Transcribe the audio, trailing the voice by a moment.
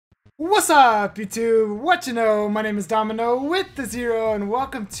What's up, YouTube? What you know? My name is Domino with the Zero, and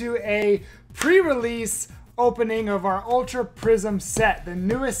welcome to a pre-release opening of our Ultra Prism set, the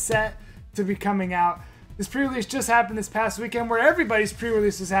newest set to be coming out. This pre-release just happened this past weekend, where everybody's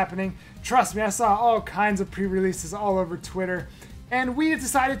pre-release was happening. Trust me, I saw all kinds of pre-releases all over Twitter, and we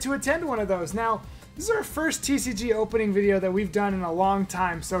decided to attend one of those. Now, this is our first TCG opening video that we've done in a long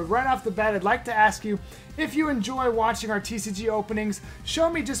time, so right off the bat, I'd like to ask you, if you enjoy watching our TCG openings, show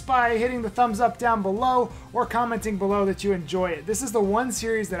me just by hitting the thumbs up down below or commenting below that you enjoy it. This is the one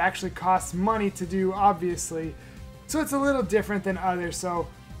series that actually costs money to do, obviously, so it's a little different than others, so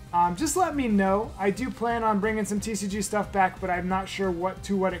just let me know. I do plan on bringing some TCG stuff back, but I'm not sure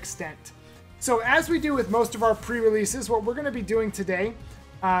to what extent. So as we do with most of our pre-releases, what we're going to be doing today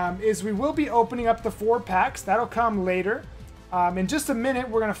is we will be opening up the 4 packs. That'll come later. In just a minute,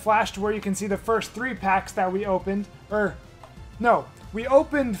 we're going to flash to where you can see the first 3 packs that we opened. No, we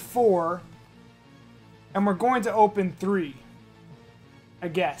opened 4, and we're going to open 3, I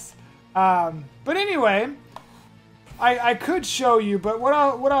guess. But anyway, I could show you, but what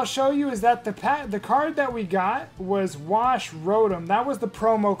I'll show you is that the card that we got was Wash Rotom. That was the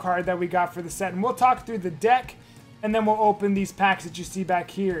promo card that we got for the set, and we'll talk through the deck, and then we'll open these packs that you see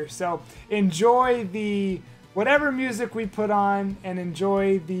back here. So enjoy whatever music we put on, and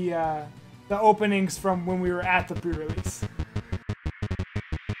enjoy the openings from when we were at the pre-release.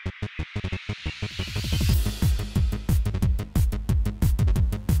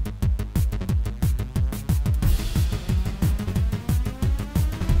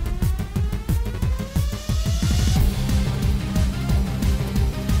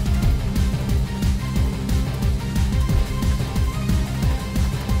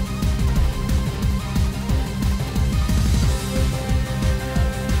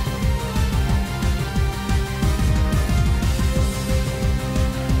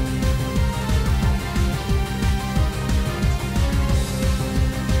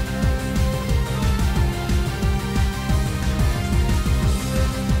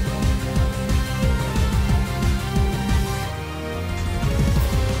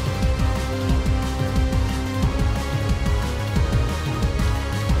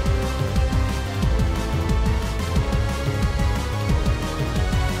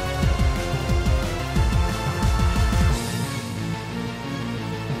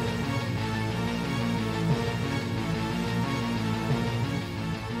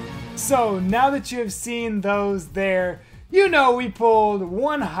 So now that you have seen those there, you know we pulled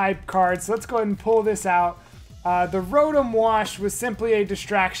one hype card, so let's go ahead and pull this out. The Rotom Wash was simply a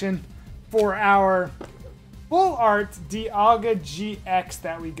distraction for our full art Dialga GX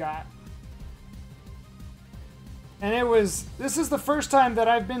that we got. And this is the first time that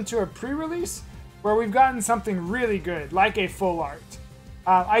I've been to a pre-release where we've gotten something really good, like a full art.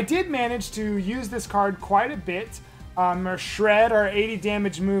 I did manage to use this card quite a bit. Our Shred, our 80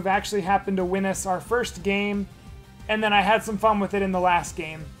 damage move, actually happened to win us our first game, and then I had some fun with it in the last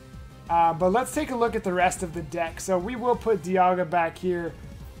game. But let's take a look at the rest of the deck. So we will put Dialga back here,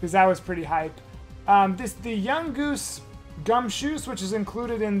 because that was pretty hype. The Young Goose Gumshoes, which is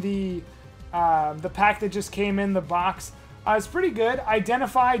included in the pack that just came in the box, is pretty good.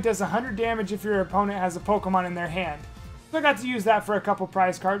 Identify does 100 damage if your opponent has a Pokemon in their hand. So I got to use that for a couple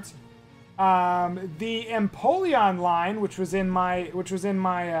prize cards. The Empoleon line, which was in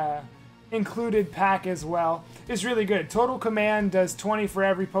my included pack as well, is really good. Total command does 20 for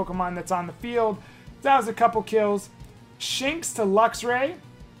every Pokemon that's on the field. That was a couple kills. Shinx to Luxray.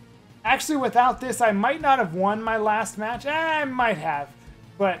 Actually, without this, I might not have won my last match. I might have.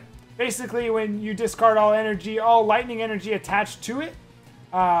 But basically, when you discard all lightning energy attached to it,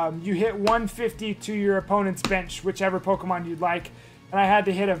 you hit 150 to your opponent's bench, whichever Pokemon you'd like. And I had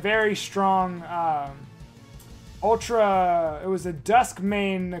to hit a very strong it was a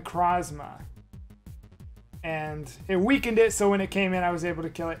Duskmane Necrozma. And it weakened it, so when it came in, I was able to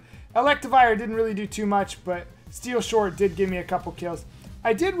kill it. Electivire didn't really do too much, but Steel Short did give me a couple kills.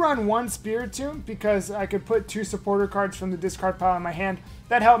 I did run 1 Spiritomb because I could put 2 supporter cards from the discard pile in my hand.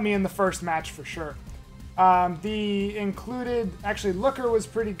 That helped me in the first match for sure. The included, actually Looker was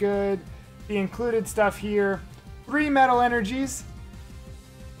pretty good. The included stuff here, 3 Metal Energies,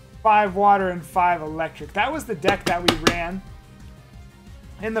 5 water, and 5 electric. That was the deck that we ran.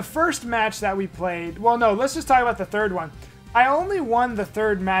 In the first match that we played, well no, let's just talk about the third one. I only won the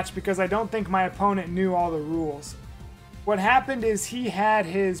third match because I don't think my opponent knew all the rules. What happened is he had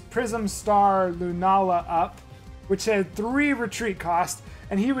his Prism Star Lunala up, which had 3 retreat cost,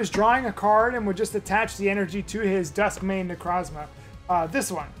 and he was drawing a card and would just attach the energy to his Duskmane Necrozma.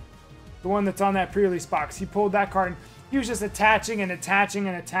 This one. The one that's on that pre-release box. He pulled that card. he was just attaching and attaching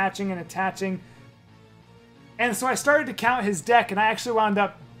and attaching and attaching. And so I started to count his deck, and I actually wound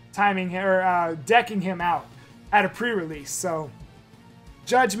up decking him out at a pre-release. So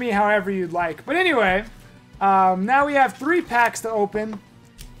judge me however you'd like. But anyway, now we have 3 packs to open.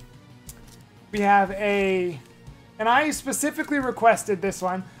 We have and I specifically requested this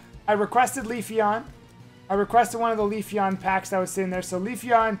one. I requested Leafeon. I requested one of the Leafeon packs that was sitting there. So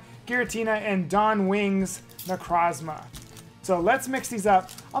Leafeon, Giratina, and Dawn Wings Necrozma. So let's mix these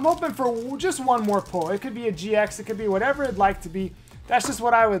up. I'm hoping for just one more pull. It could be a GX. It could be whatever it'd like to be. That's just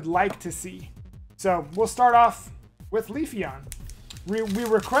what I would like to see. So we'll start off with Leafeon. We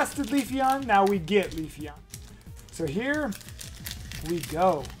requested Leafeon. Now we get Leafeon. So here we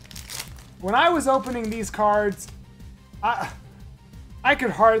go. When I was opening these cards, I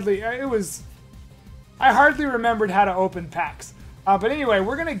could hardly, I hardly remembered how to open packs. But anyway,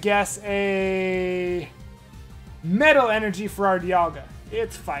 we're going to guess a Metal Energy for our Dialga.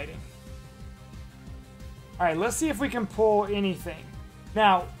 It's fighting. Alright, let's see if we can pull anything.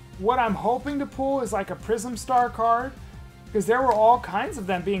 Now, what I'm hoping to pull is like a Prism Star card, because there were all kinds of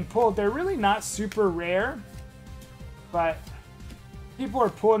them being pulled. They're really not super rare, but people are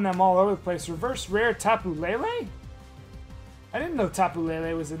pulling them all over the place. Reverse Rare Tapu Lele? I didn't know Tapu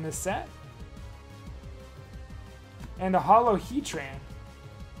Lele was in this set. And a Holo Heatran.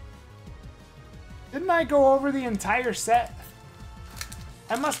 Didn't I go over the entire set?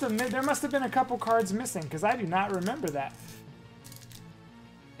 There must have been a couple cards missing, because I do not remember that.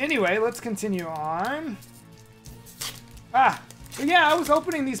 Anyway, let's continue on. But yeah, I was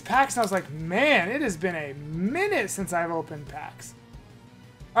opening these packs and I was like, man, it has been a minute since I've opened packs.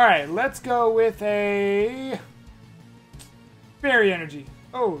 Alright, let's go with a Fairy Energy.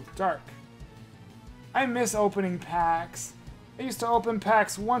 Oh, dark. I miss opening packs. I used to open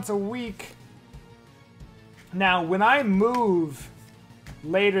packs once a week. Now, when I move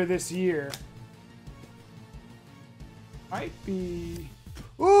later this year, might be...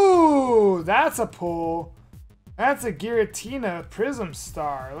 Ooh, that's a pull. That's a Giratina Prism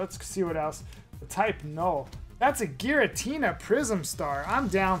Star. Let's see what else. The type Null. That's a Giratina Prism Star. I'm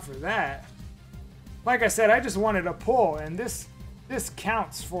down for that. Like I said, I just wanted a pull, and this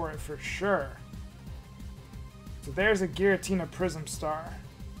counts for it for sure. So there's a Giratina Prism Star.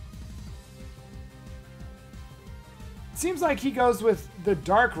 Seems like he goes with the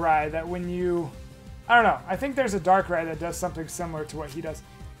Darkrai that when you... I don't know. I think there's a Darkrai that does something similar to what he does.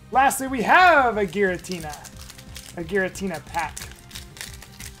 Lastly, we have a Giratina. A Giratina pack.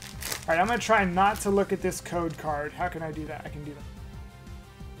 Alright, I'm going to try not to look at this code card. How can I do that? I can do that.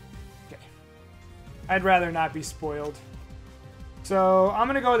 Okay. I'd rather not be spoiled. So, I'm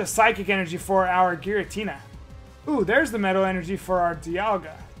going to go with a Psychic Energy for our Giratina. Ooh, there's the Metal Energy for our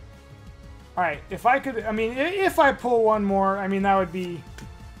Dialga. Alright, if I could... I mean, if I pull one more, I mean, that would be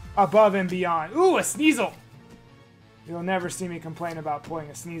above and beyond. Ooh, a Sneasel! You'll never see me complain about pulling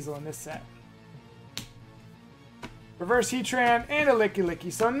a Sneasel in this set. Reverse Heatran and a Licky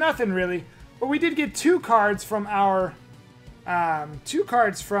Licky, so nothing really. But we did get 2 cards from our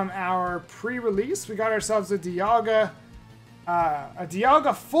pre-release. We got ourselves a Dialga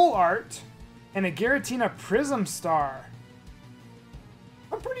Full Art and a Giratina Prism Star.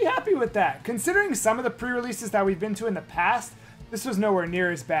 I'm pretty happy with that. Considering some of the pre-releases that we've been to in the past, this was nowhere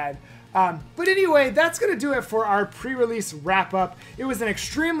near as bad. But anyway, that's going to do it for our pre-release wrap-up. It was an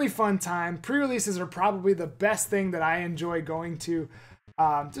extremely fun time. Pre-releases are probably the best thing that I enjoy going to.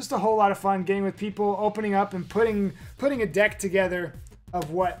 Just a whole lot of fun getting with people, opening up, and putting a deck together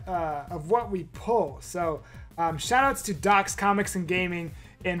of what we pull. So shout-outs to Doc's Comics and Gaming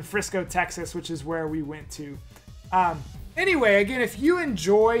in Frisco, Texas, which is where we went to. Anyway, again, if you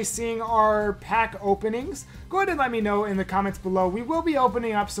enjoy seeing our pack openings, go ahead and let me know in the comments below. We will be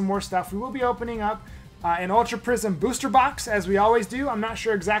opening up some more stuff. We will be opening up an Ultra Prism booster box, as we always do. I'm not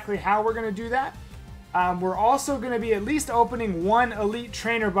sure exactly how we're going to do that. We're also going to be at least opening 1 Elite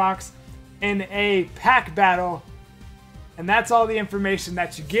Trainer box in a pack battle. And that's all the information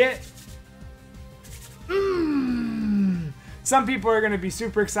that you get. Some people are going to be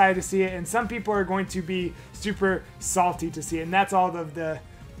super excited to see it, and some people are going to be super salty to see it, and that's all the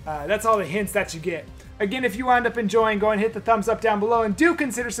hints that you get. Again, if you wind up enjoying, go and hit the thumbs up down below, and do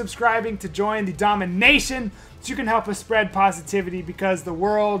consider subscribing to join the Domin0 so you can help us spread positivity, because the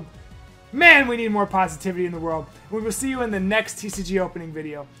world, man, we need more positivity in the world. We will see you in the next TCG opening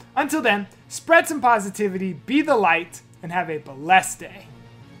video. Until then, spread some positivity, be the light, and have a blessed day.